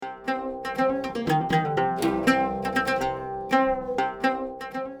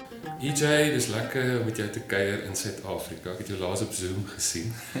EJ, dis lekker om met jou te kuier in Suid-Afrika. Ek het jou laas op Zoom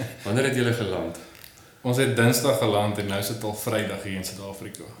gesien. Wanneer het julle geland? Ons het Dinsdag geland en nou is dit al Vrydag hier in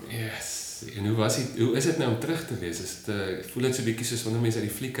Suid-Afrika. Yes. En hoe is dit nou om terug te wees? Voel dit so bietjie soos wanneer mense uit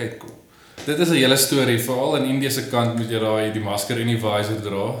die fliek uitkom? Dit is 'n hele storie, veral in Indië se kant moet jy die masker en die visor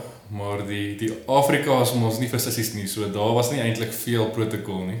dra, maar die Afrika is ons nie vir sissies nie, so daar was nie eintlik veel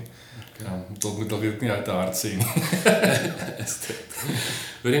protokol nie. Tot moet ek dit nie uit te hard sê nie. Is dit?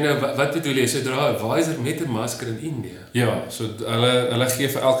 Weet jy nou, wat bedoel jy? So dra 'n visor met 'n masker in Indië? Ja, so hulle gee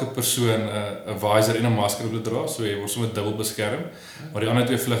vir elke persoon 'n visor en 'n masker op te dra, so jy word sommer dubbel beskerm. Maar die ander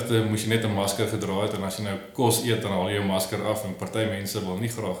twee vlugte moes jy net 'n masker gedra het en as jy nou kos eet dan haal jy jou masker af en party mense wil nie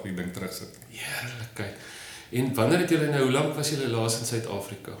graag die ding terugsit nie. Heerlikheid. En wanneer het julle nou, hoe lank was julle laas in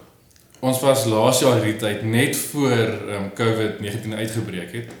Suid-Afrika? Ons was laas jaar hierdie tyd net voor COVID-19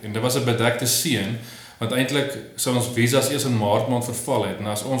 uitgebreek het en dit was 'n bedekte seën want eintlik sou ons visas eers in Maart maand verval het en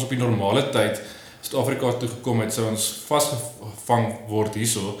as ons op die normale tyd Suid-Afrika toe gekom het sou ons vasgevang word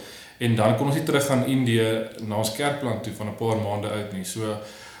hierso en dan kon ons nie terug gaan Indië na ons kerkplan toe van 'n paar maande oud nie. So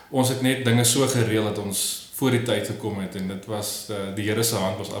ons het net dinge so gereël dat ons voor die tyd gekom het en dit was die Here se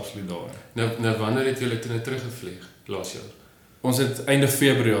hand was absoluut daar. Nou wanneer het julle toe teruggevlieg laas jaar? Ons het einde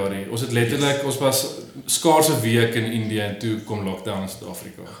Februarie. Ons het letterlik, ons was skaars 'n week in Indië en toe kom lockdown in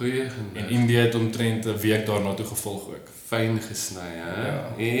Suid-Afrika. Goeie genade. En Indië het omtrent 'n week daarna toe gevolg ook. Fyn gesny, hè?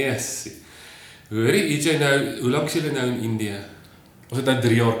 Ja. Yes. Hoor jy EJ nou, hoe lank is julle nou in Indië? Ons het nou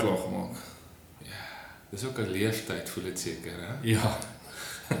 3 jaar klaar gemaak. Ja, dis ook 'n leeftyd voel dit seker, hè? Ja.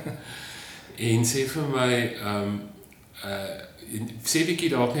 En sê vir my, sê bietjie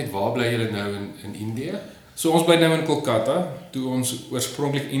dalk net waar bly julle nou in Indië? So ons bly nou in Kolkata. Toe ons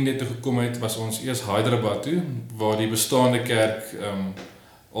oorspronklik Indië toe gekom het, was ons eers Hyderabad toe, waar die bestaande kerk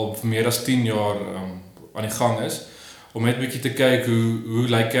al meer as 10 jaar aan die gang is, om net 'n bietjie te kyk hoe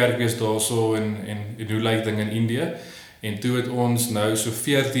lyk kerkwees daarso en hoe lyk dinge in Indië. En toe het ons nou so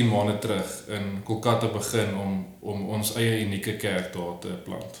 14 maande terug in Kolkata begin om ons eie unieke kerk daar te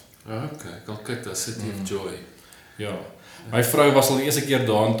plant. Okay, Calcutta City of Joy. Ja. My vrou was al die eerste keer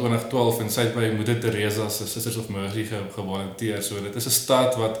daar in 2012 en sy het by Moeder Teresa se Sisters of Mercy gevolunteer. So dit is 'n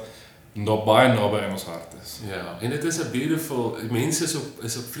stad wat baie naby in ons hart is. Ja, en dit is 'n beautiful, mense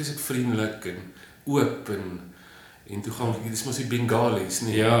is op vreeslik vriendelik en oop en toeganklik. Dit is mos die Bengalis,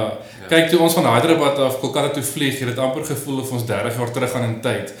 nee. Ja. Kyk, toe ons van Hyderabad af Kolkata toe vlieg, het dit amper gevoel of ons 30 jaar terug gaan in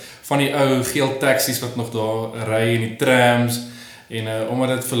tyd. Van die ou geel taksies wat nog daar ry en die trams. En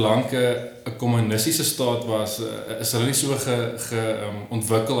omdat dit vir lank 'n kommunistiese staat was, is hulle nie so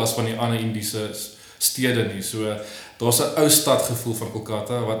ontwikkel as van die ander Indiese stede nie. So daar's 'n ou stadgevoel van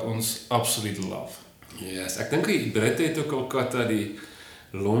Kolkata wat ons absoluut love. Yes, ek dink die Britte het ook Kolkata die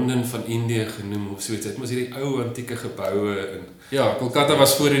Londen van Indië genoem of so iets. Dit mos hierdie ou antieke geboue en ja, Kolkata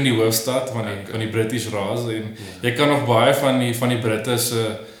was voorheen die hoofstad van die British Raj en jy kan nog baie van die Britte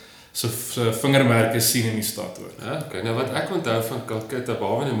se vingermerke sien in die stad ook. Okay, nou wat ek onthou van Calcutta,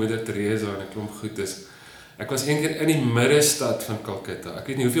 behalwe nou Moeder Teresa en 'n klomp goed is, ek was eendag in die middestad van Calcutta. Ek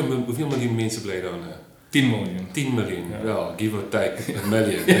weet nie hoeveel miljoen mense bly daar nou. 10 miljoen. 10 miljoen, ja, give or take, 1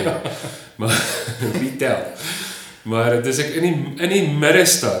 miljoen. Ja. Maar wie tel? Maar dit is ek in die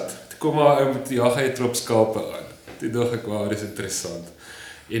middestad. Toe kom maar met die jag hy trop skape aan. Toe dink ek, wow, dis interessant.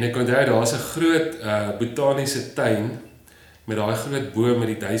 En ek onthou daar's 'n groot botaniese tuin met daai groot boom met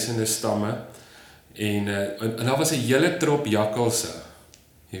die duisende stamme en daar was 'n hele trop jakkalse.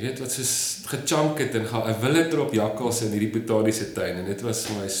 Jy weet wat soos gechunk het en 'n wille trop jakkalse in hierdie botaniese tuin en dit was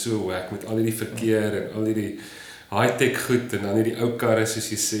vir my so wack met al hierdie verkeer en al hierdie high-tech goed en dan hierdie ou karre soos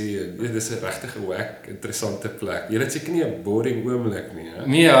jy sê en dit is 'n regtig wack interessante plek. Jy het seker nie 'n boring oomblik nie, hè?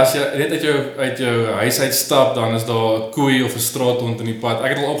 Nee, as jy net uit jou huis uitstap, dan is daar 'n koei of 'n straathond in die pad. Ek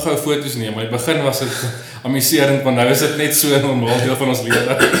het al opgehou foto's neem, maar in die begin was dit amuserend, want nou is dit net so 'n normaal deel van ons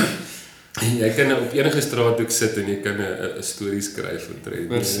lewe. Jy kan op enige straathoek sit en jy kan 'n storie skryf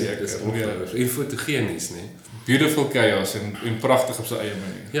omtrent. Verseker, dis ongelooflik. En fotogenies, nee. Beautiful chaos en pragtig op sy eie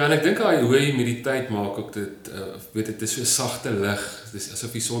manier. Ja, en ek dink daai hoë humiditeit maak ook dit weet dit is so sagte lig. Dis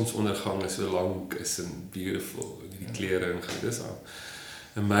asof die sonsondergang so lank is en beautiful en die kleure en goed. Dis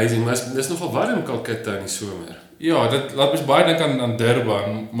amazing. Maar dis nogal warm Calcutta in die somer. Ja, dit laat mens baie dink aan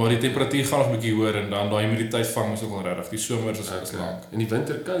Durban, maar die temperatuur gaan nog 'n bietjie hoër en dan daai humiditeit vang ons ook al regtig. Die somers is lank. En die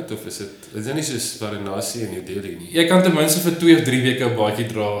winter koud of is dit nie soos Varanasi en New Delhi nie? Jy kan ten minste vir 2 of 3 weke 'n baadjie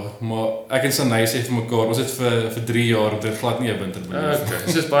dra, maar ek en Sanay sê vir mekaar, ons het vir 3 jaar dit glad nie 'n winter beleef.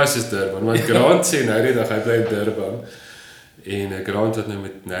 Okay, dis baie soos Durban. Want Grant sê nou die dag hy bly in Durban. En Grant wat nou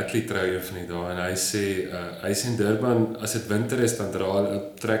met Natalie trou van die dae en hy sê in Durban as dit winter is dan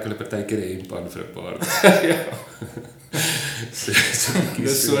trek hulle partykeer 'n hemp aan vir 'n paar. Ja. So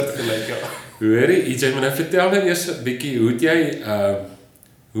Dis soortgelyk, ja. Hoorie, iets jy moet nou vertel nou eers 'n bietjie hoe het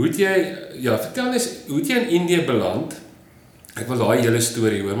jy vertel eens hoe het jy in Indië beland? Ek wil daai hele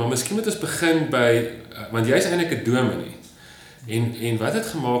storie hoor, maar miskien moet ons begin by want jy's eintlik 'n dominee. En wat het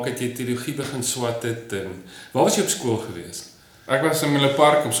gemaak dat jy teologie begin swat het en waar was jy op skool gewees? Ek was in Mille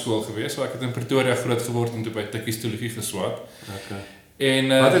Park op skool gewees, so ek het in Pretoria groot geword en toe by Tikkies teologie geswat. Okay. En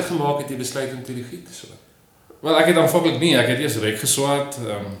Wat het gemaak dat jy besluit om teologie te swat? Wel, ek het aanvanklik nie, ek het eers rek geswat.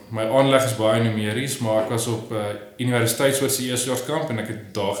 My aanleg is baie numeries, maar ek was op universiteit oor se eerstejaarskamp en ek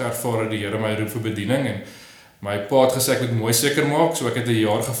het daar ervaar dat die Here my roep vir bediening en my pa het gesê ek moet mooi seker maak, so ek het 'n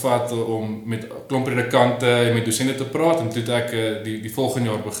jaar gevat om met klomp predikante en met dosente te praat en toe het ek die volgende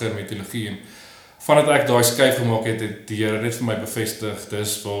jaar begin met teologie en vandat ek daai skuif gemaak het die Here net vir my bevestig,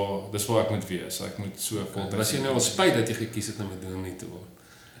 dis waar ek moet wees. Ek moet so voltyds. Was jy nou al spyt dat jy gekies het om 'n dominee te word?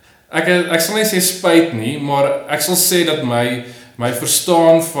 Ek sal nie sê spyt nie, maar ek sal sê dat my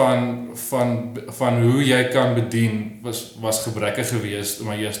verstaan van hoe jy kan bedien was gebrekkig geweest in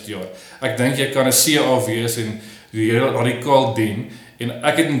my eerste jaar. Ek dink jy kan 'n CA wees en die Here radikaal dien en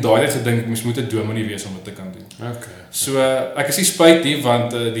ek het in daai tyd gedink mens moet 'n dominee wees om dit te kan doen. Okay. So ek is nie spyt nie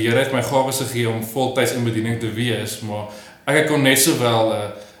want die Here het my gawes gegee om voltyds in bediening te wees, maar ek kon net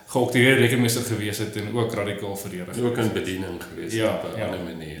sowel geoktireerde rekenmeester gewees het en ook radikaal verdedig. Ook in bediening gewees op 'n ander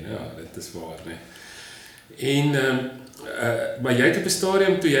manier. Ja, dit is waar, nee. En maar jy het op 'n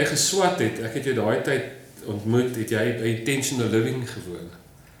stadium toe jy geswat het, ek het jou daai tyd ontmoet, het jy by Intentional Living gewoon.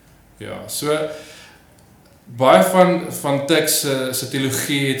 Ja, so baie van Tix se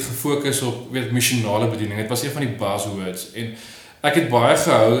teologie het gefokus op missionale bediening. Dit was een van die buzzwords en ek het baie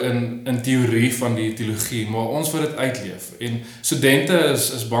gehou in teorie van die teologie, maar ons wil dit uitleef. En studente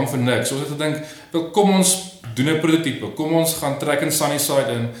is bang vir niks. Ons het gedink, kom ons doen 'n prototipe. Kom ons gaan trek in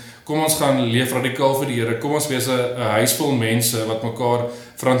Sunnyside in. Kom ons gaan leef radikaal vir die Here. Kom ons wees 'n huis vol mense wat mekaar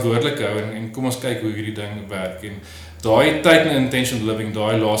verantwoordelik hou en kom ons kyk hoe hierdie ding werk. En daai tyd in Intentional Living,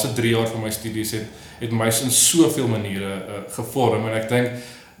 daai laaste 3 jaar van my studies het my in soveel maniere gevorm en ek dink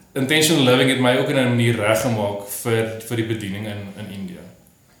Intentional Living het my ook in 'n manier reggemaak vir die bediening in Indië.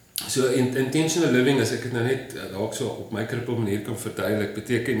 So Intentional Living, as ek dit nou net dalk so op my krippel manier kan verduidelik,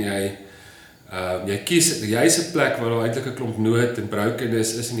 beteken jy kies jy's 'n plek waar daar eintlik 'n klomp nood en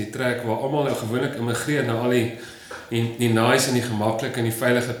brokenis is in die trek waar almal nou gewoonlik immigreer na al die nice en die gemaklike en die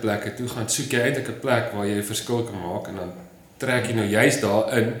veilige plekke toe gaan. Soek jy eintlik 'n plek waar jy 'n verskil kan maak en dan trek jy nou juist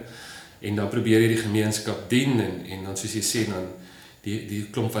daarin en dan probeer jy die gemeenskap dien en dan soos jy sê dan die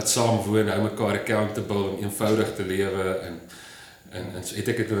klomp wat saam woon hou mekaar accountable om eenvoudig te lewe en so het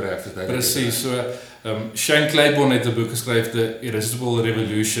ek dit nou reg verduidelik. Presies, so Shane Claiborne het 'n boek geskryf, The Irresistible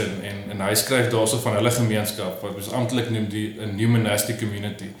Revolution en hy skryf daarso van hulle gemeenskap wat ons amptelik noem a new monastic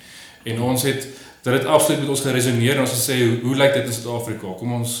community. En ons het dit absoluut met ons geresoneer en ons het gesê hoe lyk dit in Suid-Afrika?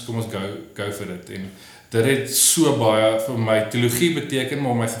 Kom ons go vir dit. En dit het so baie vir my teologie beteken,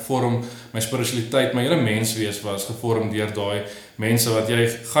 maar my gevorm, my spiritualiteit, my hele menswees was gevorm deur daai mense wat jy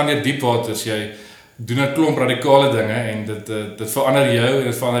gaan deur diep waters, jy doen 'n klomp radikale dinge en dit verander jou en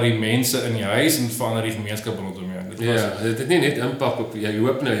dit verander die mense in die huis en verander die gemeenskap rondom jou. Dit het nie net impak op jy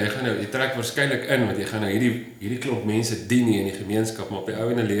hoop nou jy trek waarskynlik in want jy gaan nou hierdie klomp mense dien in die gemeenskap, maar op die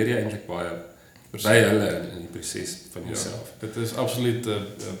ou en leer jy eintlik baie by hulle in die proses van jouself. Ja, dit is absoluut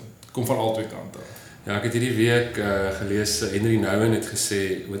kom van albei kante. Ja, ek het hierdie week gelees Henry Nouwen het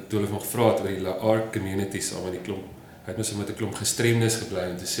gesê toe hulle hom gevra het oor die Ark community saam met die klomp. Hy het mos met 'n klomp gestremdes gebly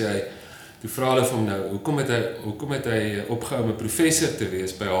en toe sê hy toe vra hulle vir hom nou, hoekom het hy opgehou om 'n professor te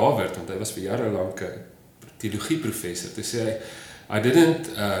wees by Harvard, want hy was vir jare lank 'n teologie professor. Toe sê hy, I didn't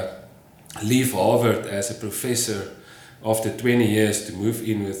leave Harvard as a professor after 20 years to move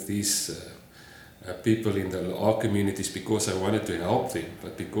in with these people in the Ark communities because I wanted to help them,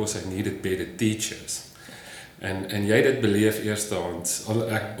 but because I needed better teachers. En jy het dit beleef eerstehands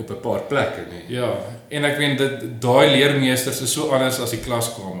op 'n paar plekke nie. Ja, en ek weet daai leermeesters is so anders as die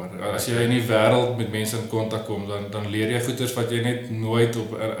klaskamer. As jy in die wêreld met mense in kontak kom, dan leer jy goeters wat jy net nooit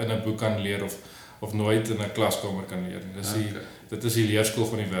in 'n boek kan leer of nooit in 'n klaskamer kan leer nie. Dit is die leerskool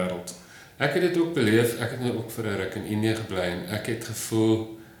van die wêreld. Ek het dit ook beleef. Ek het nou ook vir 'n ruk in Indië gebly en ek het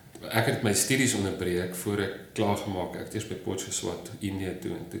gevoel ek het my studies onderbreek voor ek klaar gemaak. Ek het eers by Potchefstroom Indië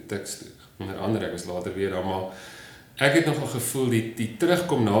toe en toe Tix toe. Onder andere, ek was later weer daar, maar ek het nogal gevoel die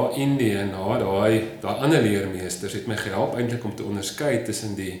terugkom na Indië en na daai ander leermeesters het my gehelp eintlik om te onderskei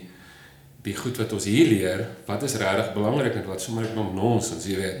tussen die goed wat ons hier leer, wat is regtig belangrik en wat sommer net nonsens,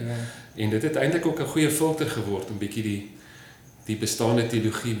 jy weet. Ja. En dit het eintlik ook 'n goeie filter geword om bietjie die bestaande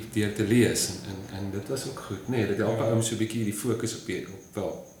teologie deur te lees en dit was ook goed, nee, dit help ou so bietjie die fokus op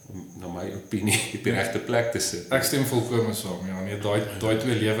na my opinie op die regte plek te sit. Ek stem volkome saam, ja, nee, daai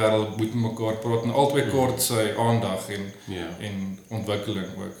twee leefwêrelde moet met mekaar praat en albei kort sy aandag en ontwikkeling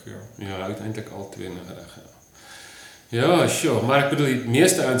ook, ja. Ja, uiteindelik al twee nodig, ja, sure, maar ek bedoel, die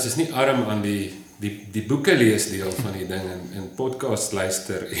meeste ouens is nie arm aan die boeke lees deel van die ding en podcast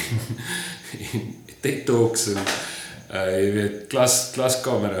luister en TED Talks en jy weet,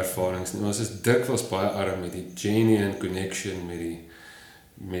 klaskamer ervarings, maar ons is dikwels baie arm met die genuine connection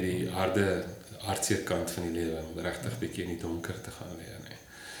met die hartseer kant van die lewe, om regtig bietjie in die donker te gaan leer,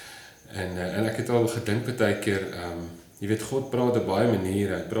 en ek het al gedink baie keer, jy weet, God praat op baie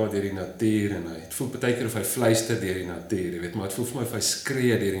maniere, hy praat deur die natuur, en hy voel baie keer of hy fluister deur die natuur, jy weet, maar het voel vir my of hy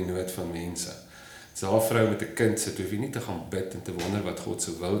skree deur die nood van mense. As daar 'n vrou met 'n kind sit, hoef jy nie te gaan bid en te wonder wat God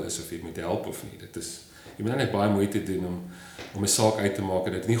se wil is, of jy moet help of nie, jy moet net baie moeite doen om 'n saak uit te maak,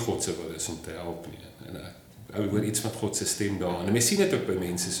 dat dit nie God se wil is om te help nie, en ek hoor iets van God se stem daar, en mens sien dit ook by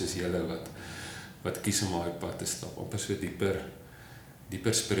mense soos julle, wat kies om daai pad te stap, op 'n so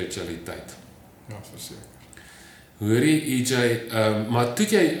dieper spiritualiteit. Ja, verseker. Hoorie EJ, maar toe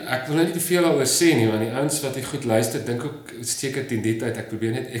jy, ek wil nou nie te veel daaroor sê nie, want die ouens wat jy goed luister, dink ook seker teen die tyd, ek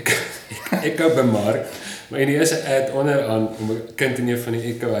probeer net Echo bemark, maar en hier is 'n ad onderaan om 'n kind in een van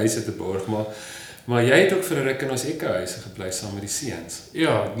die Echo huise te borg, maar jy het ook vir 'n ruk in ons Echo huise gebly saam met die seuns.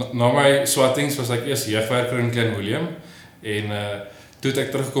 Ja, na my swattings was ek eers jeugwerker in Klein Willem, en toe het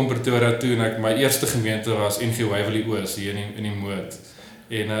ek teruggekom Pretoria toe, en my eerste gemeente was NG Waverley Oos, hier in die Moed,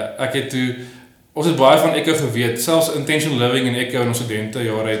 en ek het toe, ons het baie van Echo geweet, selfs Intentional Living en Echo in ons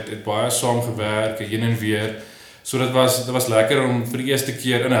studentejare het baie saam gewerk, heen en weer, so dit was lekker om vir die eerste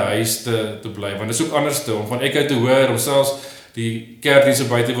keer in 'n huis te bly, want dit is ook anders om van Echo te hoor, om selfs die kerkdienste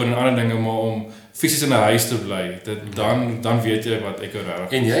by te woon en ander dinge, maar om fisies in 'n huis te bly, dan weet jy wat Echo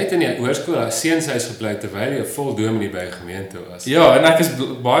regtig. En jy het in die hoërskool seunshuis gebly terwyl jy vol dominee by 'n gemeente was. Ja, en ek is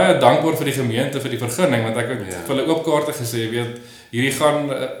baie dankbaar vir die gemeente vir die vergunning, want ek het vir hulle oop kaarte gesê, weet, hierdie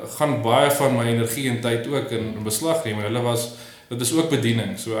gaan baie van my energie en tyd ook in beslag neem, en dit is ook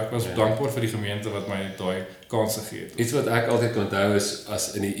bediening, so ek was dankbaar vir die gemeente wat my daai kans gegee het. Iets wat ek altyd onthou is,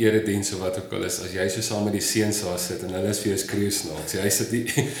 as in die erediens of wat ook al is, as jy so saam met die seuns daar sit, en hulle is vir jou skreeusnaaks, jy sit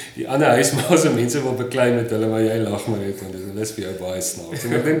die ander huismaats en mense wil beklei met hulle, maar jy lag maar net, want hulle is vir jou baie snaaks,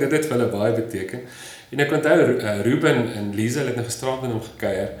 en ek dink dit het vir hulle baie beteken, en ek onthou, Ruben en Lisa het nou gisterand met hom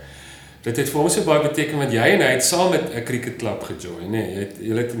gekuier, dit het vir hom so baie beteken, want jy en hy het saam met 'n cricketklub gejoin, nee,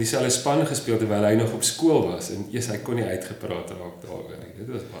 jy het in dieselfde span gespeel terwyl hy nog op skool was, en hy kon nie uitgepraat raak daaroor nie, dit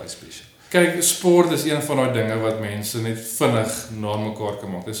was baie spesiaal. Kyk, sport is een van daai dinge wat mense net vinnig na mekaar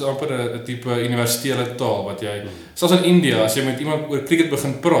kan maak. Dit is amper 'n tipe universele taal wat jy, selfs in India, as jy met iemand oor cricket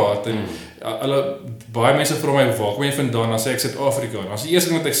begin praat, en baie mense vra my, waar kom jy vandaan? Dan sê ek Suid-Afrika. Dan is die eerste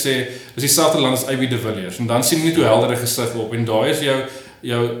ding wat ek sê, is dieselfde land as AB de Villiers, en dan sien jy net hoe helder 'n gesig op, en daai is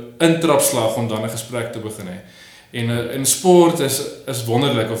jou intrapslag om dan 'n gesprek te begin hê. En sport is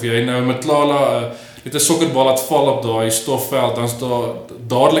wonderlik, of jy nou met Klala net 'n sokkerbal laat val op daai stofveld, dan is daar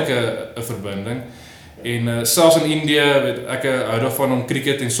dadelik 'n verbinding. En selfs in Indië, weet ek hou daarvan om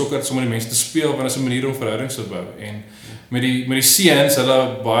cricket en sokker sommer die mense te speel, want dit is 'n manier om verhoudings te bou. En met die seuns,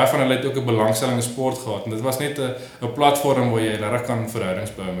 baie van hulle het ook 'n belangstelling in sport gehad, en dit was net 'n platform waar jy regtig kan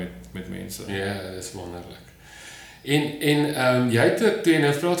verhoudings bou met mense. Ja, dit is wonderlik. En jy het ook, toe jy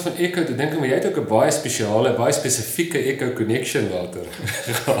nou praat van Echo, te dink, maar jy het ook 'n baie spesiale, baie spesifieke Echo connection later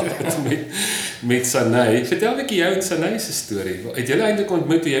gehad met Sanay. Vertel 'n bietjie jou en Sanay se storie. Het julle eintlik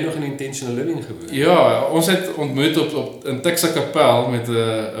ontmoet toe jy nog in Intentional Living gewoon? Ja, ons het ontmoet in Tixa Kapel met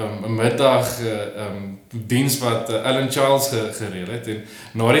 'n middag diens wat Alan Charles gereël het, en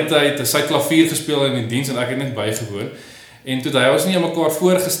na die tyd sy klavier gespeel in die diens, en ek het net bygewoon, en toe hy ons nie aan mekaar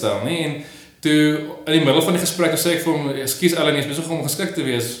voorgestel nie, en toe in die middel van die gesprek sê ek vir hom, ekskuus Alan, jy is besig om geskik te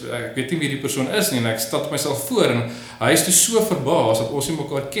wees, ek weet nie wie die persoon is nie, en ek stap myself voor, en hy is toe so verbaas dat ons nie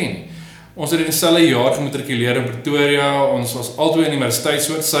mekaar ken nie. Ons het in dieselfde jaar gematrikuleer in Pretoria, ons was albei in die universiteit,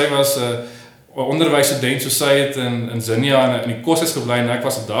 so sy was 'n onderwysstudent, so sy het in Zinia in die koshuis gebly, en ek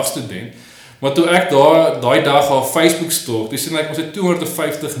was 'n dagstudent. Maar toe ek daai dag op Facebook stalk, toe sien ek ons het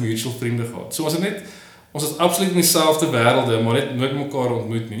 250 mutual vriende gehad. So ons is absoluut in dieselfde wêrelde, maar net nooit mekaar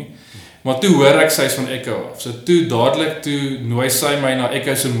ontmoet nie. Maar toe hoor ek sy is van Echo af. So toe dadelik nooi sy my na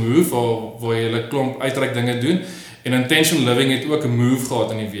Echo se move, waar jy 'n klomp uitreik dinge doen. En Intentional Living het ook 'n move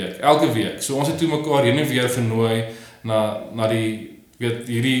gehad in die week, elke week. So ons het toe mekaar heen en weer genooi na die, weet,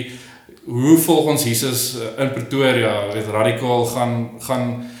 hierdie, hoe volg ons Jesus in Pretoria, weet, radikaal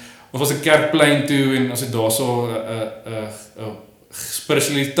gaan ons was 'n kerkplein toe, en ons het daarso 'n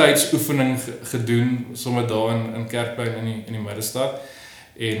spiritualiteitsoefening gedoen, sommer daar in kerkplein in die middestad.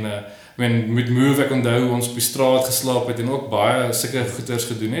 En meen met Move ek onthou ons op die straat geslaap het en ook baie sulke goeders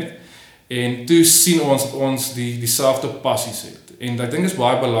gedoen het. En toe sien ons dat ons dieselfde passies het. En ek dink dit is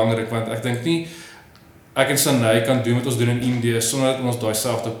baie belangrik want ek dink nie ek en Sanay kan doen wat ons doen in Indië sonder dat ons daai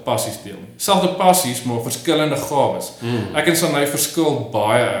selfde passies deel nie. Selfde passies, maar verskillende gawes. Ek en Sanay verskil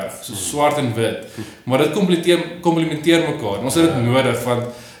baie erg, so swart en wit. Maar dit komplementeer mekaar. Ons het dit nodig want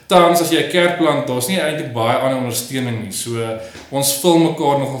tans as jy 'n kerk plant, daar's nie eintlik baie ander ondersteuning nie. So ons vul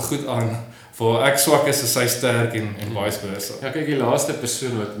mekaar nogal goed aan. Waar ek swak is hy sterk en vice versa. Ja, kyk, die laaste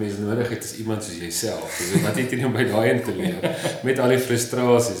persoon wat mens nodig het is iemand soos jouself. Dus wat het jy nou by daai in te leer met al die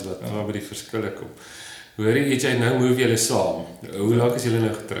frustrasies wat by die verskille kom. Hoorie, het jy nou move julle saam? Hoe lank is julle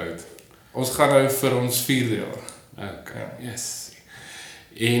nou getroud? Ons gaan nou vir ons 4de jaar. Okay, yes.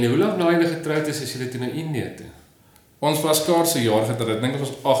 En hoe lank na julle getroud is julle toe na Indië toe? Ons was skaars 'n jaar getroud. Ek dink ons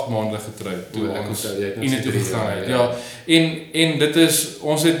was 8 maande getroud toe ons Indië toe gegaan het. Ja, en dit is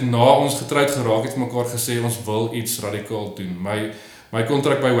ons het na ons getroud geraak het vir mekaar gesê ons wil iets radikaal doen. My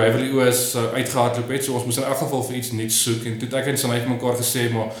kontrak by Waverley Oos uitgehardloop het, so ons moes in elk geval vir iets nuuts soek en toe het ek en Sanay vir mekaar gesê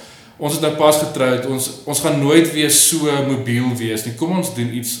maar ons het nou pas getroud, ons gaan nooit weer so mobiel wees nie. Kom ons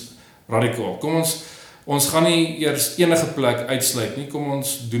doen iets radikaal. Kom ons gaan nie eers enige plek uitsluit nie. Kom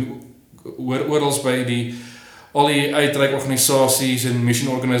ons doen oral by al die uitreikorganisasies en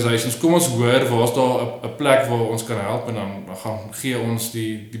mission organisations. Kom ons hoor waar's daar 'n plek waar ons kan help en dan gaan gee ons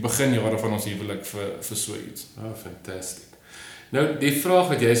die beginjare van ons huwelik vir so iets. Oh, fantastic. Nou die vraag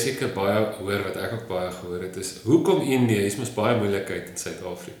wat jy seker baie hoor wat ek ook baie gehoor het is hoekom Indië? Is mos baie moeilikheid in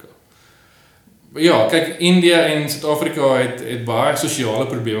Suid-Afrika. Ja, kyk, Indië en Suid-Afrika het baie sosiale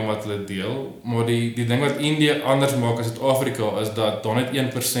probleme wat hulle deel, maar die ding wat Indië anders maak as Suid-Afrika is dat daar net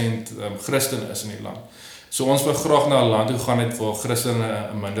 1% Christen is in die land. So ons wil graag na 'n land toe gaan net waar Christene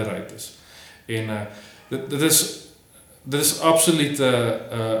 'n minderheid is. En dit is absoluut 'n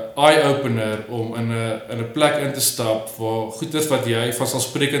eye-opener om in 'n plek in te stap waar goeders wat jy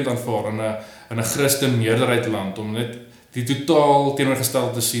vanselfsprekend aanvaar in 'n Christen meerderheid land om net die totaal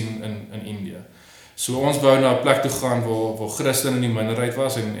teenoorgestelde te sien in Indië. So ons wou na 'n plek toe gaan waar Christen in die minderheid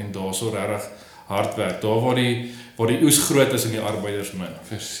was en daarso regtig hard werk. Daar waar die oes groot is en die arbeiders min.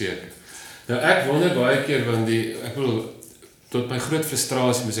 Verseker. Nou ek wonder baie keer want ek bedoel tot my groot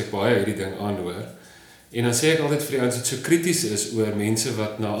frustrasie moet ek baie hierdie ding aanhoor. En dan sê ek altyd vir die ouens wat so krities is oor mense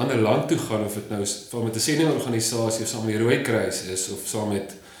wat na 'n ander land toe gaan of dit nou saam met 'n sendingorganisasie of saam met die Rooikruis is of saam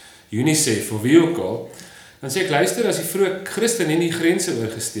met UNICEF of wie ook al. Dan sê ek luister as die vroeë Christen nie die grense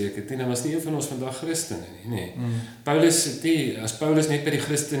oorgesteek het nie, dan was nie een van ons vandag Christene nie, nê. As Paulus net by die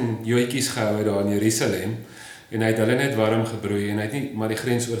Christen joetjies gehou het daar in Jerusalem en hy het hulle net warm gebroei en hy het nie maar die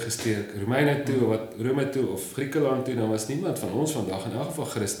grens oorgesteek Rome toe of Griekeland toe, dan was niemand van ons vandag in elk geval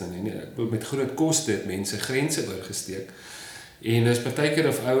Christen nie. Ek bedoel met groot koste het mense grense oorgesteek. En dis partykeer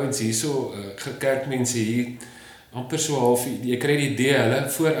of ouens hierso kerkmense hier amper so half, jy kry die idee, hulle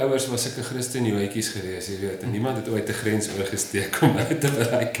voorouers was sulke Christen joetjies gewees, jy weet, en niemand het ooit 'n grens oorgesteek om hulle te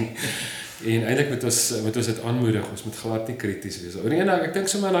bereik nie. En eintlik moet ons dit aanmoedig, ons moet glad nie krities wees. En ek dink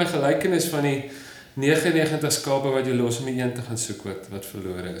sommer daai gelykenis van die 99 skape wat jy los om die een te gaan soek wat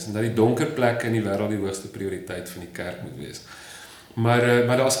verlore is, en dat die donker plekke in die wêreld die hoogste prioriteit van die kerk moet wees.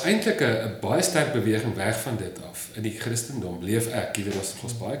 Maar daar's eintlik 'n baie sterk beweging weg van dit af. In die Christendom beleef ek, hier was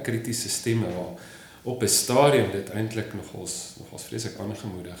ons baie kritiese stemme waar op 'n stadium dit eintlik nogals vreeslik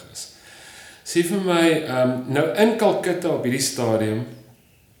aangemoedig is. Sê vir my, nou in Calcutta op hierdie stadium,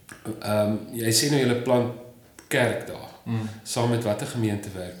 jy sê nou julle plant kerk daar, saam met watter gemeente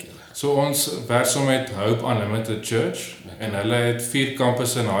werk julle? So ons werk saam met Hope Unlimited Church, en hulle het 4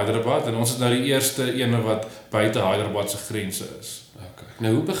 kampusse in Hyderabad, en ons is nou die eerste ene wat buite Hyderabad se grense is. Okay.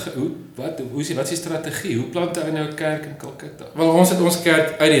 Nou wat is die strategie? Hoe plant jy nou 'n kerk in Calcutta? Wel, ons het ons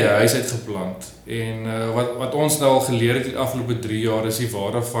kerk uit die huis uit geplant, en wat ons nou al geleer het die afgelope 3 jaar is die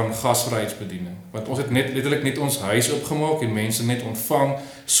waarde van gasvryheidsbediening, want ons het letterlik net ons huis opgemaak en mense net ontvang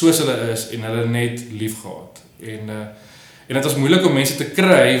soos hulle is en hulle net liefgehad. En dit was moeilik om mense te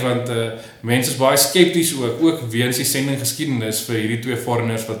kry want mense is baie skepties ook weens die sendinggeskiedenis vir hierdie 2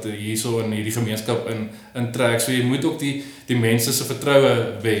 foreigners wat hierso in hierdie gemeenskap intrek. So jy moet ook die mense se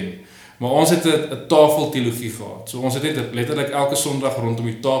vertroue wen. Maar ons het 'n tafelteologie gehad. So ons het net letterlik elke Sondag rondom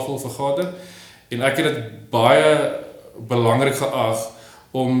die tafel vergader en ek het dit baie belangrik geag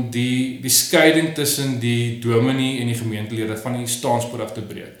om die skeiding tussen die dominee en die gemeentelede van die staanspoor af te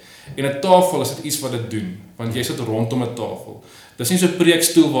breek. En 'n tafel is dit iets wat dit doen, want jy sit rondom 'n tafel. Dis nie so 'n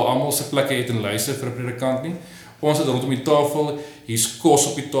preekstoel waar almal se plekke het en luister vir 'n predikant nie. Ons sit rondom die tafel, hier's kos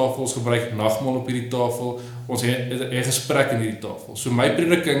op die tafel, ons gebruik nagmaal op hierdie tafel, ons het 'n gesprek in hierdie tafel. So my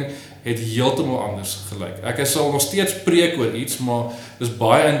prediking het heeltemal anders gelyk. Ek sal nog steeds preek oor iets, maar dis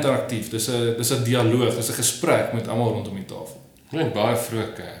baie interaktief. Dis 'n dialoog, dis 'n gesprek met almal rondom die tafel. Klink baie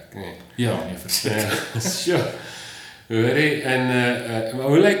vroeg kerk, nee. Ja, nee, verseker. Sure. Hoorie, en maar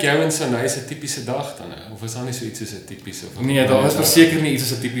hoe lyk jou en Sanay se tipiese dag dan? Of is daar nie so iets soos 'n tipiese? Nee, daar is verseker nie iets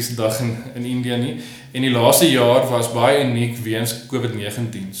soos 'n tipiese dag in India nie. En die laaste jaar was baie uniek weens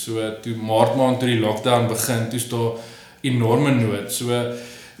COVID-19. So toe Maart maand toe die lockdown begin, toe's daar enorme nood. So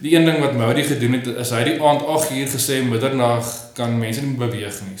die een ding wat Modi gedoen het, is hy die aand 8:00 gesê middernag kan mense nie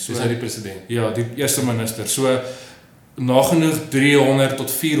beweeg nie. So is hy die president. Ja, die eerste minister. So nagenoeg 300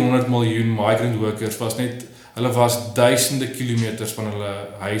 tot 400 miljoen migrant workers hulle was duisende kilometers van hulle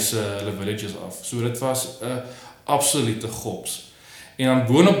huise, hulle villages af. So dit was 'n absolute gops. En dan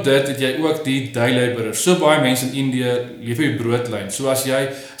boonop dit het jy ook die day laborers. So baie mense in Indië leef op die broodlyn. So as jy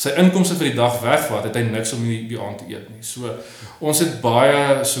sy inkomste vir die dag wegvat, het hy niks om die aand te eet nie. So ons het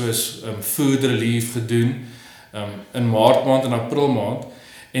baie soos food relief gedoen in Maart maand en April maand.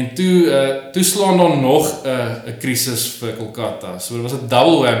 En toe slaan daar nog 'n krisis vir Kolkata. So dit was 'n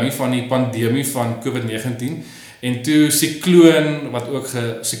double whammy van die pandemie van COVID-19 en toe sikloon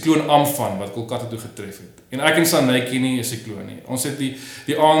Amphan wat Kolkata toe getref het. En ek en Sanay ken nie 'n sikloon nie. Ons het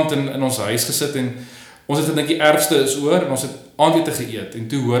die aand in ons huis gesit en ons het gedink die ergste is oor en ons het aandete geëet en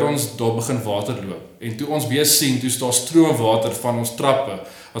toe hoor ons daar begin water loop. En toe ons weer sien, toe staan stroomwater van ons trappe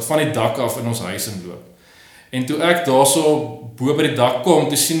wat van die dak af in ons huis inloop. En toe ek daarso bo by die dak kom,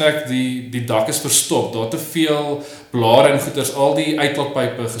 toe sien ek die dak is verstop. Daar te veel blare en goeters, al die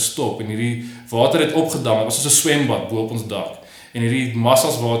uitlaatpype gestop en hierdie water het opgedam. Dit was soos 'n swembad bo op ons dak. En hierdie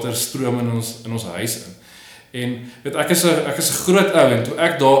massas water stroom in ons huis in. En weet ek is 'n groot ou en toe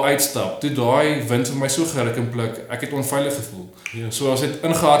ek daar uitstap, toe daai wind vir my so geruk en pluk, ek het onveilig gevoel. Ja. So ons het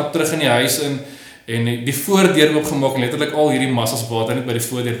ingehardloop terug in die huis in en die voordeur oopgemaak en letterlik al hierdie massas water net by die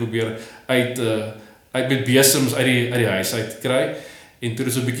voordeur probeer uit met besems uit die huis uit kry en toe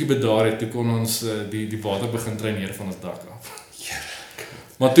is 'n bietjie bedaar het, toe kon ons die water begin dreineer van ons dak af.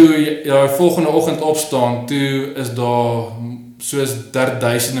 Maar toe volgende oggend opstaan, toe is daar soos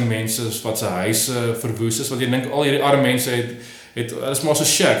duisende mense wat se huise verwoes is, want jy dink al hierdie arme mense het is maar so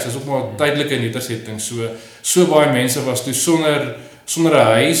shacks, is ook maar tydelike nedersettings, so baie mense was toe sonder 'n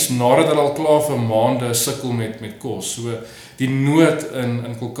huis, nadat hulle al klaar vir maande sukkel met kos. So die nood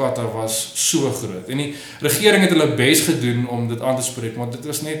in Kolkata was so groot. En die regering het hulle bes gedoen om dit aan te spreek, maar dit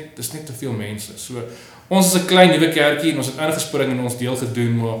is net te veel mense. So ons is 'n klein nuwe kerkie en ons het ingespring en ons deel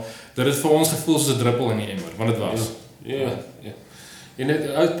gedoen, maar dit het vir ons gevoel soos 'n druppel in die emmer, want dit was. Ja. En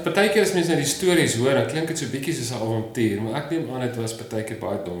partykeer as mense na die stories hoor, dan klink dit so bietjie soos 'n avontuur, maar ek neem aan dit was partykeer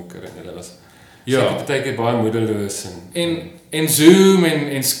baie donker en hulle was partykeer baie moedeloos en Zoom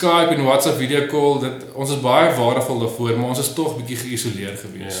en Skype en WhatsApp video call, ons is baie waardevol daarvoor, maar ons is tog bietjie geïsoleer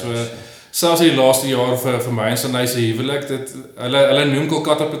gewees. So selfs in die laaste jaar vir my en Sanay se huwelik, hulle noem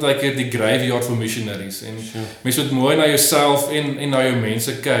Kolkata partykeer die graveyard for missionaries. En mense moet mooi na jouself en na jou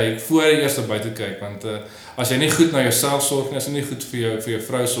mense kyk voor jy eers buite kyk, want as jy nie goed na jouself sorg nie, as jy nie goed vir jou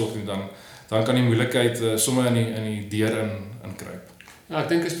vrou sorg nie, dan kan die moeilikheid sommer in die deur inkruip. Ja, ek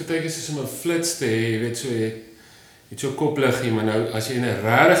dink is partykeer soos om 'n flits te hê, jy weet so jy het so kopliggie, maar nou as jy in 'n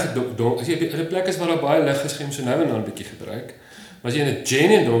regtig as jy in 'n plek is waar daar baie lig is, gaan jy so nou en dan 'n bietjie gebruik. Maar as jy in 'n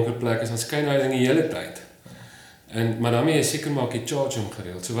genuine donker plek is, dan skyn hy ding die hele tyd. Maar dan moet jy seker maak jy charge hom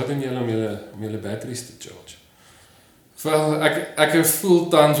gereeld. So wat doen julle om julle batteries te charge? Wel, ek voel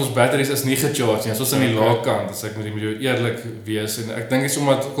tans ons batteries is nie gecharge nie. Ons in die lae kant, as ek met jou eerlik wees en ek dink dit is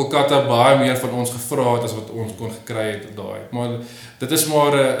omdat Kolkata baie meer van ons gevra het as wat ons kon gekry het daai. Maar dit is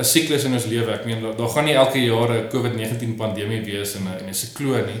maar 'n siklus in ons lewe. Ek meen daar gaan nie elke jaar 'n COVID-19 pandemie wees en 'n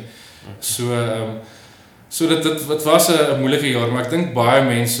sikloon nie. So dit was 'n moeilike jaar, maar ek dink baie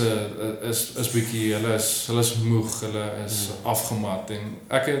mense is bietjie hulle is moeg, hulle is afgemat en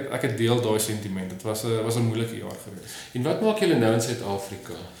ek deel daai sentiment. Dit was 'n moeilike jaar geweest. En wat maak julle nou in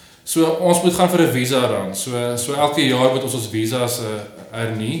Suid-Afrika? So ons moet gaan vir 'n visa dan. So elke jaar moet ons visas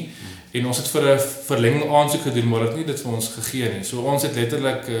hernie en ons het vir 'n verlenging aansoek gedoen, maar dit nie dit vir ons gegee nie. So ons het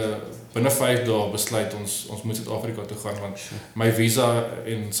letterlik binne 5 dae besluit ons moet Suid-Afrika toe gaan want my visa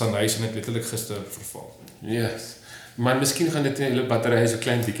en Sanay se net letterlik gister verval. Yes. Maar miskien gaan dit julle batterye so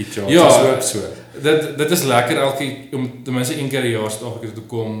klein bietjie charge. Ja, so. Dit is lekker om ten minste een keer 'n jaar Suid-Afrika toe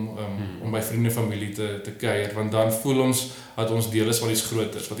kom om by vriende en familie te kuier, want dan voel ons dat ons deel is van iets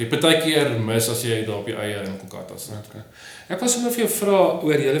groters. Wat jy partykeer mis as jy daar op die eie in Kolkata sit. Okay. Ek wil sommer vir jou vra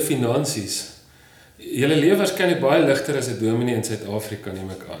oor julle finansies. Julle lewe waarskynlik baie ligter as 'n dominee in Suid-Afrika, neem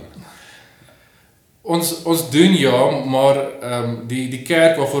ek aan. Ons doen ja, maar die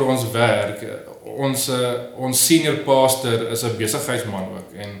kerk waarvoor ons werk, ons senior pastor is 'n besigheidsman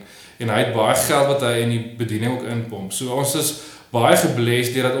ook en hy het baie geld wat hy in die bediening ook inpomp. So ons is baie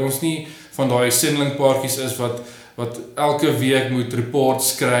gebless deurdat ons nie van daai sendelingpaartjies is wat elke week moet report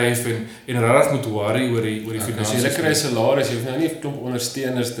skryf en regtig moet worry oor die finansies. Jy kry salaris, jy hoef nou nie 'n klomp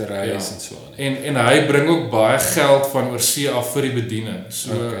ondersteuners te reis en so aan. En hy bring ook baie geld van oorsee af vir die bediening.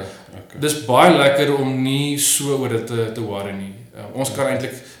 So dis baie lekker om nie so oor dit te worry nie. Ons kan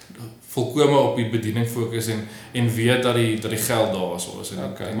eintlik volkome op die bediening fokus en weet dat die geld daar is.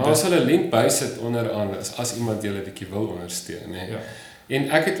 Maar as hulle 'n link bysit onderaan as iemand julle bietjie wil ondersteun, hè. Ja. En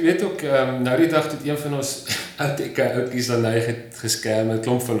ek weet ook nou die dag het een van ons oudjies dan hy het geskerm, 'n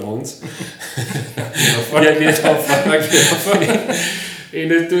klomp van ons. Jy weet al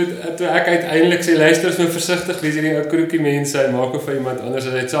en toe ek uiteindelik sê luister is nou versigtig, lees hierdie ou kroekie mense, hy maak of vir iemand anders,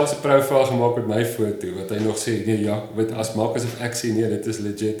 hy het selfs 'n profiel gemaak met my foto wat hy nog sê nee ja, weet as maak asof ek sê nee, dit is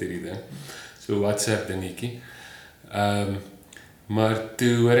legit hierdie ding. So WhatsApp dingetjie. Maar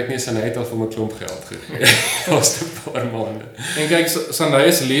toe hoor ek nie Sanay het al vir my klomp geld gegee. Laaste paar maande. En kyk, Sanay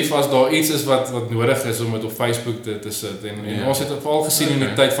is lief as daar iets is wat nodig is om dit op Facebook te sit. En ons het veral gesien in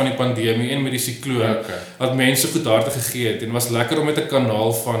die tyd van die pandemie en met die sikloon dat mense goedhartig gegee het en was lekker om met 'n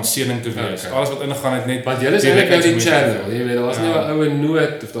kanaal van seëning te wees. Alles wat ingegaan het net. Want julle is eintlik nou die channel, jy weet, daar's nie 'n ou in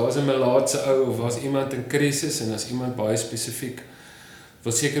nood of daar's 'n melaatse ou of daar's iemand in krisis en as iemand baie spesifiek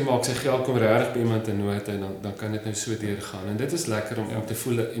wil seker maak sy geld kom regtig by iemand in nood en dan kan dit nou so deurgaan en dit is lekker om te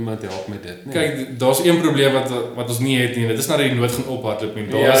voel dat iemand help met dit, nee. Kyk, daar's een probleem wat ons nie het nie. Dit is dat die nood gaan ophardloop en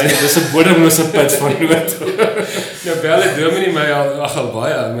dis 'n bodemlose put van nood. Nou bel ek Dominee my al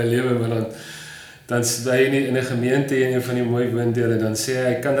baie in my lewe, maar dan sê hy in 'n gemeente in een van die mooi woondele, dan sê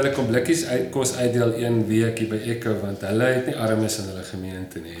hy kan hulle kom blikkies kos uitdeel een week hier by Echo want hulle het nie armes in hulle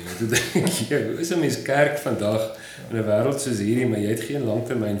gemeente nie. Toe dink ek, hoe is 'n mens kerk vandag in 'n wêreld soos hierdie, maar jy het geen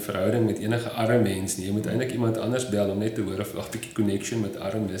langtermyn verhouding met enige arme mens nie. Jy moet eintlik iemand anders bel om net te hoor of 'n bietjie connection met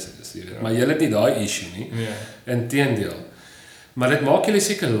armes is, jy weet. Maar jy het nie daai issue nie. Inteendeel. Maar dit maak julle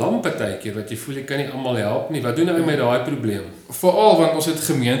seker lam partykeer wat jy voel jy kan nie almal help nie. Wat doen jy met daai probleem? Veral want ons het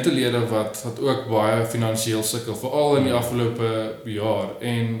gemeentelede wat ook baie finansiëel sukkel, veral in die afgelope jaar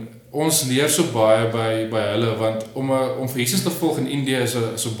en ons leer so baie by hulle want om vir Jesus te volg in Indië is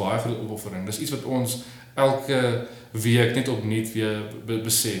 'n baie groot opoffering. Dis iets wat ons elke week net opnuut weer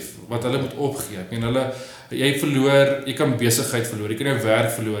besef wat hulle moet opgee. Ek meen jy kan besigheid verloor, jy kan jou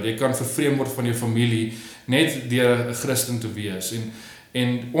werk verloor, jy kan vervreem word van jou familie net deur 'n Christen te wees.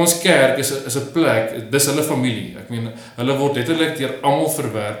 En ons kerk is 'n plek, dis hulle familie. Ek meen hulle word letterlik deur almal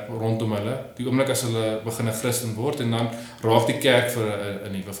verwerp rondom hulle. Die oomblik as hulle begin 'n Christen word en dan raak die kerk vir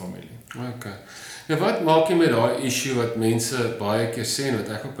 'n nuwe familie. Okay. Nou wat maak jy met daai issue wat mense baie keer sê en wat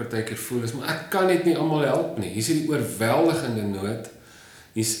ek ook partykeer voel is, maar ek kan net nie almal help nie. Hier's hierdie oorweldigende nood.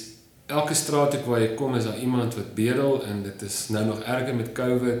 Hier's elke straat waar jy kom is daar iemand wat bedel en dit is nou nog erger met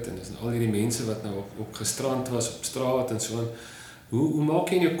COVID en dis al hierdie mense wat nou op gestrand was op straat en so aan. Hoe maak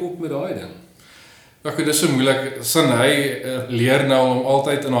jy in jou kop met daai ding? Ek dit is so moeilik. Sanay leer nou om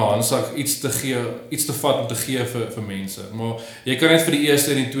altyd in haar handsak iets te gee, iets te vat om te gee vir mense. Maar jy kan net vir die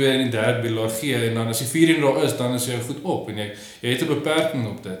eerste en die tweede en die derde bedelaar gee en dan as die vierde daar is, dan is jy goed op en jy het 'n beperking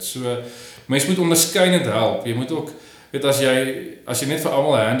op dit. So mense moet onderskeidend help. Jy moet ook weet as jy net vir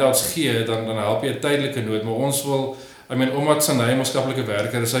almal handouts gee, dan help jy 'n tydelike nood, maar ons wil omdat Sanay 'n maatskaplike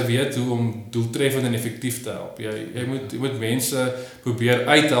werker is, hy weet hoe om doeltreffend en effektief te help. Jy moet mense probeer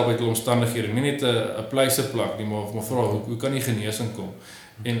uithelp uit hulle omstandighede, nie net 'n pleister plak nie, maar vra hoe kan die genesing kom?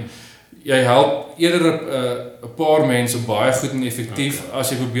 En jy help eerder 'n paar mense baie goed en effektief as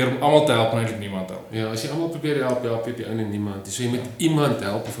jy probeer om almal te help en eintlik niemand help. Ja, as jy almal probeer help jy die ou en niemand. So jy moet iemand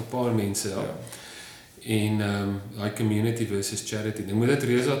help of 'n paar mense help. Ja. En daai community versus charity. Nou moet dit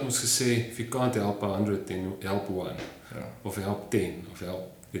Reza het ons gesê, if you can't help 100 then help 1. Ja. Of help 10 of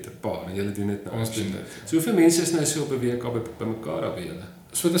help weet 'n paar en julle doen dit nou. Ons doen dit. So hoeveel mense is nou so op 'n week by mekaar by julle?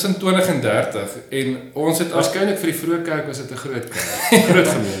 So tussen 20 en 30 en ons het waarskynlik vir die vroeë kerk was dit 'n groot kerk. Groot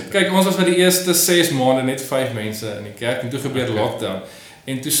gemeente. Kyk, ons was vir die eerste 6 maande net 5 mense in die kerk en toe gebeur lockdown.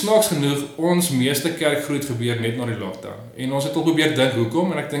 En toe snaaks genoeg ons meeste kerkgroei gebeur net na die lockdown. En ons het al probeer dink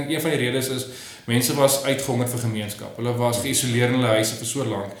hoekom en ek dink een van die redes is mense was uitgehonger vir gemeenskap. Hulle was geïsoleer in hulle huise vir so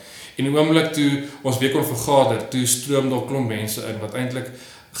lank. En die oomblik toe ons weer kon vergader, toe stroom daar klomp mense in wat eintlik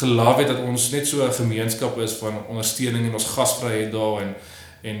geloof het dat ons net so 'n gemeenskap is van ondersteuning en ons gasvryheid daar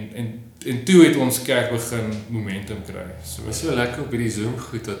en toe het ons kerk begin momentum kry. So is so lekker op hierdie Zoom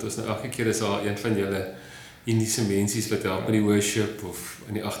goed dat ons nou elke keer is daar een van julle Indiese mensies wat help met die worship of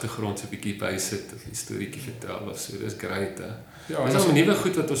in die agtergrond so 'n bietjie bysit of 'n storieetjie vertel of so. Dis great, hè. Ja, Dis 'n nuwe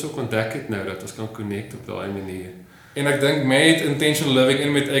goed wat ons ook ontdek het nou dat ons kan connect op daai manier. En ek dink met intentional living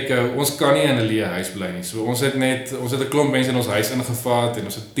en met Echo, ons kan nie in 'n leë huis bly nie. So ons het 'n klomp mense in ons huis ingevat en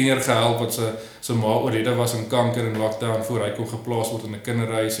ons het 'n tiener gehelp wat sy ma oorlede was aan kanker en lockdown voor hy kon geplaas word in 'n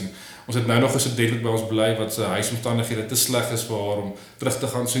kinderhuis en ons het nou nog 'n student wat by ons bly wat sy huisomstandighede te sleg is vir haar om terug te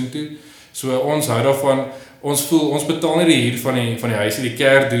gaan soontoe. So ons hou daarvan, ons voel ons betaal nie die huur van die huis wat die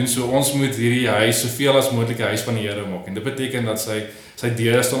kerk doen, so ons moet hierdie huis soveel as moontlik 'n huis van die Here maak. En dit beteken dat sy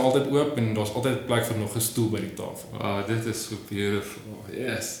deure staan altyd oop en daar's altyd plek vir nog 'n stoel by die tafel. Dit is so beautiful.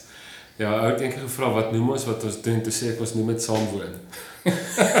 Yes. Ja, ek het eendag gevra wat noem ons wat ons doen, toe sê ek ons noem dit saamwoon.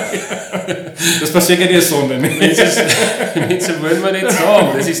 Dis pas seker nie 'n sonde nie. Mense woon maar net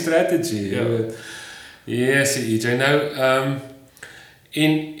saam, dis die strategy. Ja. Yes, EJ. Nou,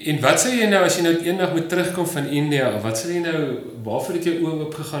 en wat sê jy nou as jy nou eendag moet terugkom van India, wat sê jy nou, waarvoor het jou oë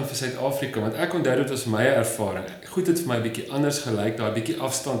oopgegaan vir Suid-Afrika? Want ek onthou dit was my ervaring. Goed, het vir my 'n bietjie anders gelyk, daai bietjie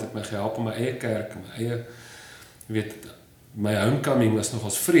afstand het my gehelp om my eie kerk, my eie, my homecoming was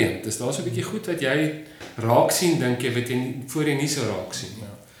nogals vreemd. Is daar so 'n bietjie goed wat jy raak sien, dink jy, wat jy voorheen nie so raak sien? Ja.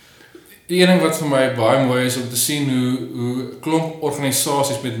 Die een ding wat vir my baie mooi is om te sien hoe klomp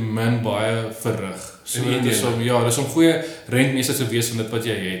organisasies met min baie verrig. So dis om goeie rentmeesters te wees van dit wat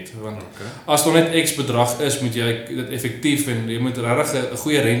jy het. Want as daar net X bedrag is, moet jy dit effektief en jy moet regtig 'n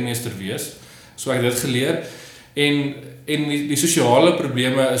goeie rentmeester wees. So ek het dit geleer. En die sosiale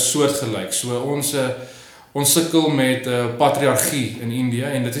probleme is soortgelyk. So ons sukkel met patriargie in India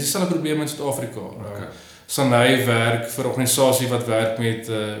en dit is dieselfde probleem in Suid-Afrika. Sanai werk vir 'n organisasie wat werk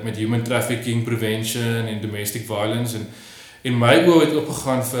met human trafficking prevention en domestic violence en my oë het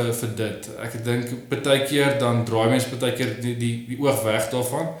oopgegaan vir dit. Ek dink partykeer dan draai mense partykeer die oog weg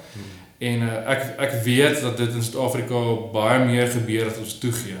daarvan. En ek weet dat dit in Suid-Afrika baie meer gebeur as ons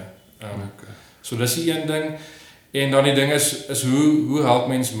toegee. So dis die een ding. En dan die ding is hoe help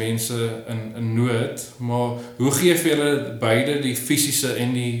mense in nood, maar hoe gee vir hulle beide die fisiese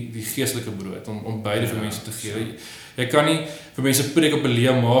en die geestelike brood om beide vir mense te gee. Jy kan nie vir mense preek op 'n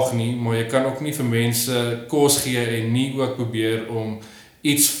leë maag nie, maar jy kan ook nie vir mense kos gee en nie ook probeer om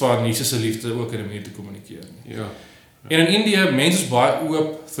iets van Jesus se liefde ook in 'n manier te kommunikeer nie. Ja. En in Indië, mense is baie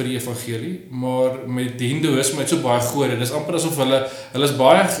oop vir die evangelie, maar met die Hindoeïsme het so baie gode. Dis amper asof hulle is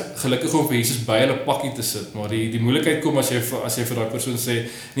baie gelukkig om vir Jesus by hulle pakkie te sit, maar die moeilikheid kom as jy vir daai persoon sê,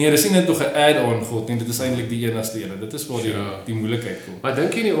 nee, dis nie net nog 'n add-on God nie, dit is eintlik die enigste een. Dit is waar die moeilikheid kom. Maar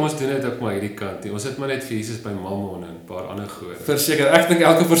dink jy nie ons doen dit ook maar hierdie kant nie? Ons sit maar net vir Jesus by Mammon en 'n paar ander gode. Verseker, ek dink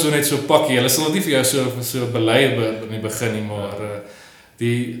elke persoon het so 'n pakkie. Hulle sal dit nie vir jou so belei in die begin nie, maar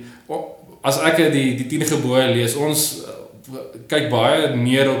as ek die 10 gebooie lees, ons kyk baie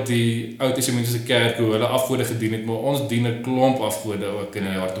neer op die Ou Testamentiese kerk, hoe hulle afgode gedien het, maar ons dien 'n klomp afgode ook in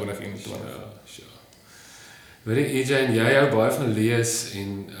die jaar 2021. Weet jy, EJ, en jy hou baie van lees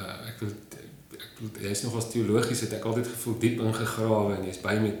en jy is nog as teologies, het ek altyd gevoel diep ingegrawe en jy is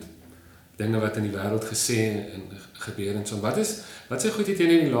by met dinge wat in die wêreld gesê en gebeur en so. Wat se goed het jy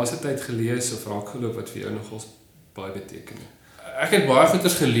in die laaste tyd gelees of raakgeloop wat vir jou nogals baie beteken? Ek het baie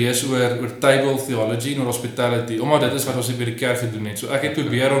goeders gelees oor table theology en oor hospitality, omdat dit is wat ons by die kerk gedoen het. So ek het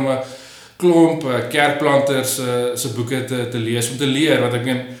probeer om 'n klomp kerkplanters se boeke te lees, om te leer, want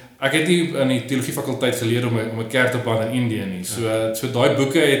ek het nie in die teologie fakulteit geleer om 'n kerk te plant in Indië nie. So daai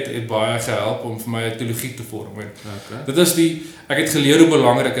boeke het baie gehelp om vir my 'n teologie te vorm. Dit is ek het geleer hoe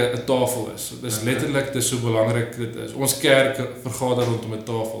belangrik 'n tafel is. Dis letterlik dis so belangrik dit is. Ons kerk vergader rondom 'n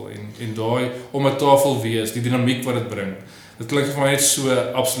tafel en daai om 'n tafel wees, die dinamiek wat dit bring. Dit klink vir my net so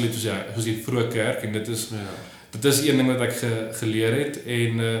absoluut soos die vroeë kerk en dit is een ding wat ek geleer het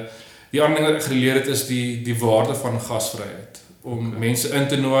en die ander ding wat ek geleer het is die waarde van gasvryheid. Om mense in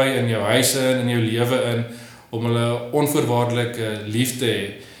te nooi in jou huise in jou lewe in, om hulle onvoorwaardelik lief te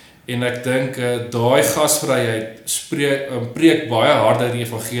hê. En ek dink daai gasvryheid preek baie harder die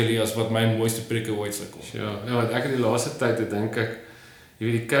evangelie as wat my mooiste preke ooit sou kom. Ja, want ek in die laaste tyd dink ek, jy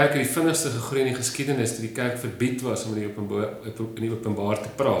weet die kerk het die vinnigste gegroei in die geskiedenis, toe die kerk verbied was om in die openbaar te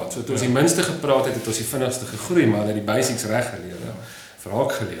praat. So toe ons die minste gepraat het ons die vinnigste gegroei, maar dat die basics reg gelewe,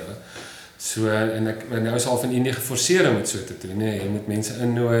 vraag gelewe. So, en nou is al van Indië geforseer om dit so te doen, jy moet mense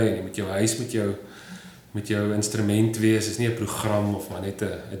innooi, en jy moet jou huis met jou instrument wees, is nie 'n program of maar net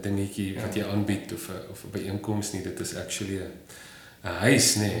 'n dingetjie wat jy aanbied of 'n byeenkoms nie, dit is actually 'n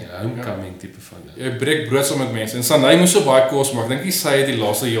huis, 'n homecoming tipe van. Jy breek brood saam met mense. En Sanai moes so baie kos maak. Dink jy sy het die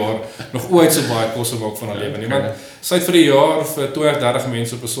laaste jaar nog ooit so baie kos gemaak van haar lewe nie. Want sy het vir 'n jaar vir 20-30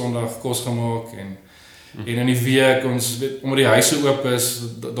 mense op 'n Sondag kos gemaak En in die week, ons weet, omdat die huise oop is,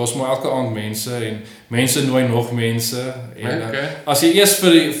 daar's maar elke aand mense, en mense nooi nog mense, en as jy eers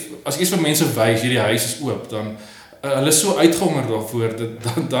vir mense wys, hierdie huis is oop, dan hulle is so uitgehonger daarvoor,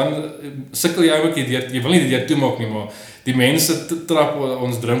 dan sukkel jy ook jy wil nie die deur toemaak nie, maar die mense trap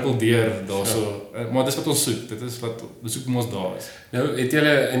ons drempel deur daarso, maar dis wat ons soek, dit is wat soek ons daar is. Nou, het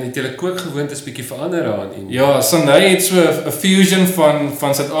julle kookgewoontes bietjie verander aan Indië? Ja, Sandai het so 'n fusion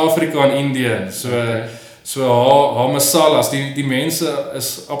van Suid-Afrika en Indië, so haar masalas, die mense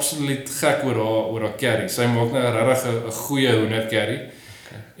is absoluut gek oor haar curry, sy maak nou regtig 'n goeie hoender curry,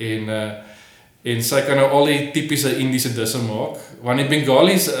 en sy kan nou al die tipiese Indiese disse maak, want die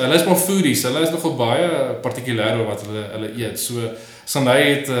Bengalis, hulle is maar foodies, hulle is nogal baie partikulêr oor wat hulle eet, so Sandai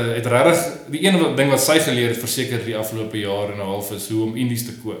het regtig, die een ding wat sy geleer het verseker die afgelope jaar en 'n half is hoe om Indies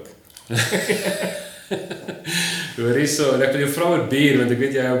te kook. Hoorie so, en ek wil jou vra oor bier, want ek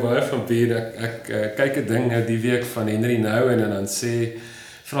weet jy hou baie van bier, ek kyk 'n ding nou die week van Henry Nouwen en dan sê,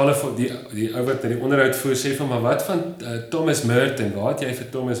 veral die ou wat na die onderhoud voer, sê van, maar wat van Thomas Merton, waar het jy vir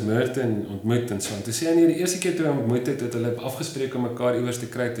Thomas Merton ontmoet en so, en toe sê hy nie, die eerste keer toe hy ontmoet het hulle afgespreek om mekaar iewers te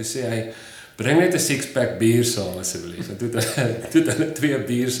kry, toe sê hy, bring net 'n 6-pack bier saam asseblief, en toe het hulle 2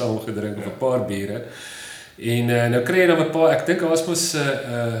 bier saam gedrink, of 'n paar biere, en nou kry jy dan 'n paar, ek dink daar was mos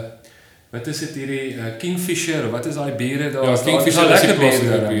wat is dit hierdie Kingfisher, wat is daai biere daar? Ja, Kingfisher is die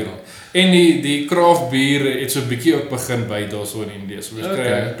plaaslike bier. En die craft bier het so 'n bietjie ook begin by daarso in Indië. So ons kry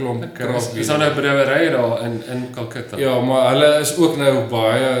 'n klomp craft bier. Is daar nou brouwerye daar in Calcutta? Ja, maar hulle is ook nou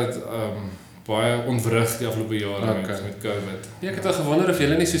baie ontwrig die afgelope jare met COVID. Ja, ek het al gewonder of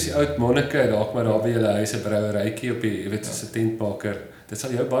julle nie soos die oud monnike dalk maar daar by julle huis 'n brouwerytjie op die, jy weet, soos 'n tentmaker. Dit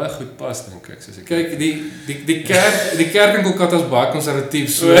sal jou baie goed pas, dink ek, soos ek. Kyk, die kerk in Kolkata is baie konservatief,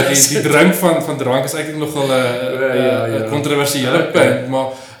 so die drink van drank is eintlik nogal 'n kontroversiële punt, maar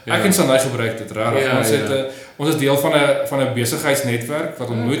ek en Sandai gebruik dit regtig. Ons is deel van 'n besigheidsnetwerk wat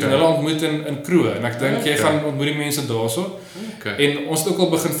ontmoet en hulle ontmoet in kroë en ek dink jy gaan ontmoet die mense daarso. En ons het ook al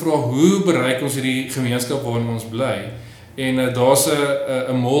begin vra hoe bereik ons hierdie gemeenskap waarin ons bly. En daar's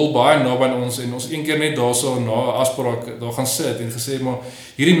 'n mall baie naby aan ons en ons een keer net daarso na 'n afspraak daar gaan sit en gesê maar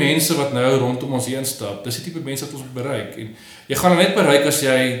hierdie mense wat nou rondom ons heen stap, dis die tipe mense wat ons bereik en jy gaan net bereik as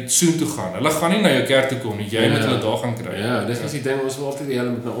jy soontoe gaan. Hulle gaan nie na jou kerk toe kom nie, jy moet hulle daar gaan kry. Ja, dis is die ding, ons wil altyd hulle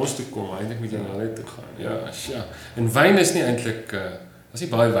moet na ons toe kom, eintlik moet jy na hulle toe gaan. Ja. En wyn is nie eintlik as nie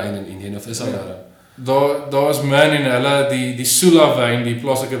baie wyn in Indië of is al Daar is min en hulle die Sula wyn, die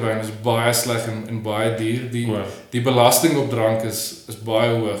plaaslike wyn is baie sleg en baie duur. Die belasting op drank is baie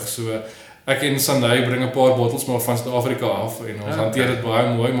hoog. So ek en Sandai bring 'n paar bottels maar van Suid-Afrika af en ons hanteer dit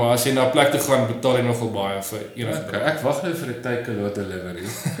baie mooi, maar as jy na 'n plek toe gaan, betaal jy nogal baie vir enige drank. Ek wag nou vir 'n takeaway delivery.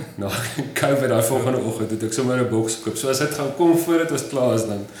 Na COVID daai volgende oggend het ek sommer 'n boks gekoop. So as dit gaan kom voordat ons klaar is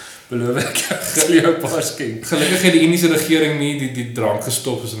dan beloof ek sal jou 'n paar skenk. Gelukkig het die Indiese regering nie die drank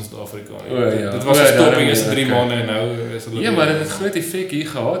gestop in Suid-Afrika nie. Dit was gestop in die eerste 3 maande en nou is hulle Ja, maar dit het groot effek hier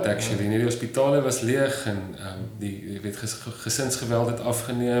gehad actually. Die hospitale was leeg en die jy weet gesinsgeweld het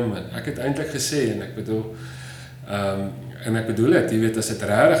afgeneem en ek het eintlik gesê en ek bedoel dit, jy weet as dit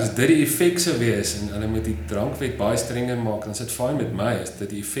regtig is dit die effek sou wees en hulle moet die drankwet baie strenger maak, dan is dit fyn met my, is dit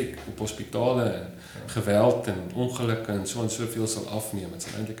die effek op hospitale en geweld en ongelukke en soveel sal afneem. Dit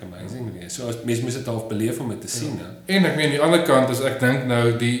sal eintlik amazing wees. So as mense moet dit half beleef om dit te sien, hè. En ek meen die ander kant is ek dink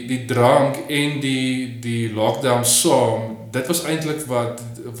nou die drank en die lockdown saam, dit was eintlik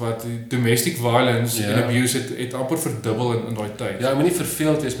wat die domestic violence en abuse het amper verdubbel in daai tyd. Ja, moenie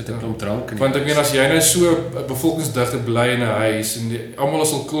verveeld wees met 'n klomp drank nie. Want ek meen as jy nou so bevolkingsdigte bly in 'n huis en almal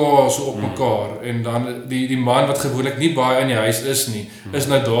is al klaar so op mekaar en dan die man wat gewoonlik nie baie in die huis is nie, is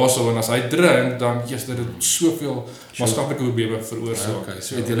nou daarso en as hy drink dan dit soveel maatskaplike probleme veroorsaak.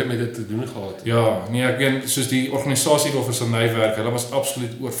 So het julle met dit te doen gehad? Ja, nee, ek weet soos die organisasie waarvoor Sandai werk, hulle was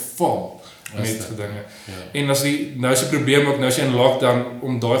absoluut oorval met dinge. En as nou is die probleem ook nou as jy in lockdown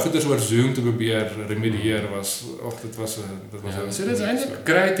om daai goeders oor Zoom te probeer remedieer dit was so dit is eintlik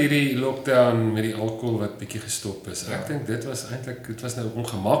great hierdie lockdown met die alkohol wat bietjie gestop is. Ek dink dit was nou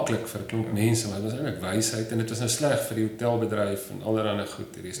ongemaklik vir 'n klomp mense, maar dit was eintlik wysheid en dit was nou sleg vir die hotelbedryf en allerlei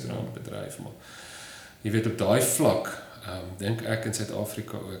goed, die restaurantbedryf, maar jy weet op daai vlak dink ek in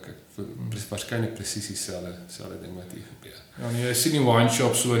Suid-Afrika ook, waarskynlik presies dieselfde ding wat hier gebeur. Ja, en jy sien die wine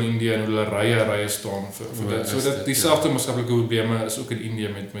shops so in Indië en hulle rye staan vir dit. So dat dieselfde maatskaplike probleme is ook in Indië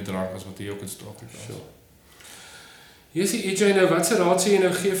met drank as wat hier ook in Suid-Afrika is. Hier is die EJ nou, wat se raad sê jy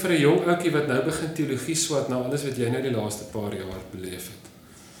nou gee vir 'n jong ouetjie wat nou begin teologie swat na alles wat jy nou die laaste paar jaar beleef het?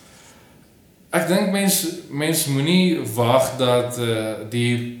 Ek dink mens moenie wag dat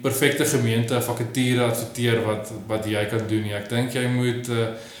die perfekte gemeente 'n vakature adverteer wat jy kan doen nie. Ek dink jy moet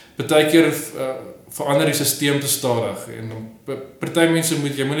partykeer verander die stelsel te stadig en dan party mense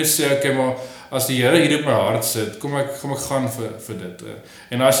jy moet net sê okay, maar as die Here hier op my hart sit, kom ek gaan vir dit.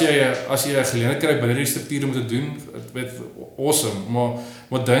 En as jy 'n geleentheid kry binne die struktuur om te doen, dit awesome,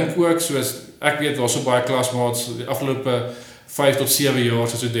 maar dink ook soos ek weet daar's so baie klasmaats die afgelope 5 tot 7 jaar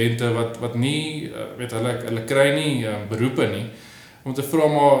se studente wat nie weet hulle kry nie beroepe nie. Om te vra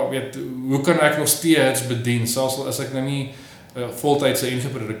maar weet hoe kan ek nog steeds bedien selfs al is ek nou nie voltydse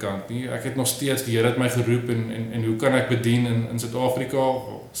predikant nie. Ek het nog steeds die Here het my geroep en hoe kan ek bedien in Suid-Afrika,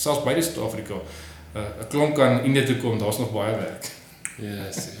 selfs buite Suid-Afrika. 'n klomp kan Indië toe kom, daar's nog baie werk.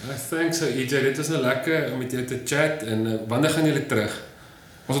 Yes. Thanks EJ, dit was nou lekker om met jou te chat en wanneer gaan julle terug?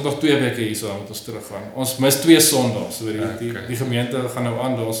 Ons het nog 2 weke hier so met ons teruggaan. Ons mis 2 Sondae, so die gemeente gaan nou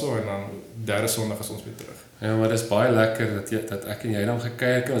aan daarso en dan derde Sondag is ons weer terug. Ja, maar dis baie lekker dat ek en jy dan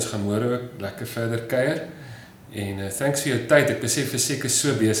gekuier kan. Ons gaan môre ook lekker verder kuier. En thanks vir jou tyd. Ek besef verseker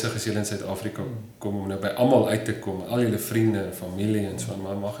so besig as julle in Suid-Afrika kom om nou by almal uit te kom, al julle vriende en familie en so,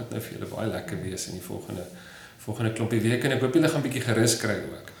 maar mag dit nou vir julle baie lekker wees in die volgende klompie weke en ek hoop julle gaan 'n bietjie gerus kry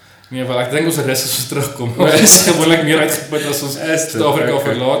ook. Nee, wel ek dink ons rus as ons terugkom. Ons is gewoonlik meer uitgeput as ons Suid-Afrika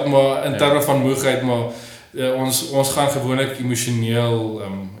verlaat, maar in terme van moegheid, maar ons gaan gewoonlik emosioneel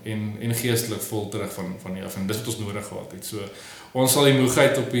en geestelik vol terug van hier af en dis wat ons nodig gehad het. So ons sal die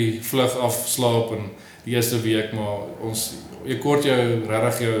moegheid op die vlug afslaap en die eerste week, maar jy kort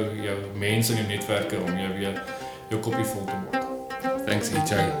regtig jou mense en jou netwerke om jou weer jou koppie vol te maak. Thanks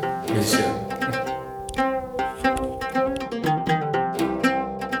EJ.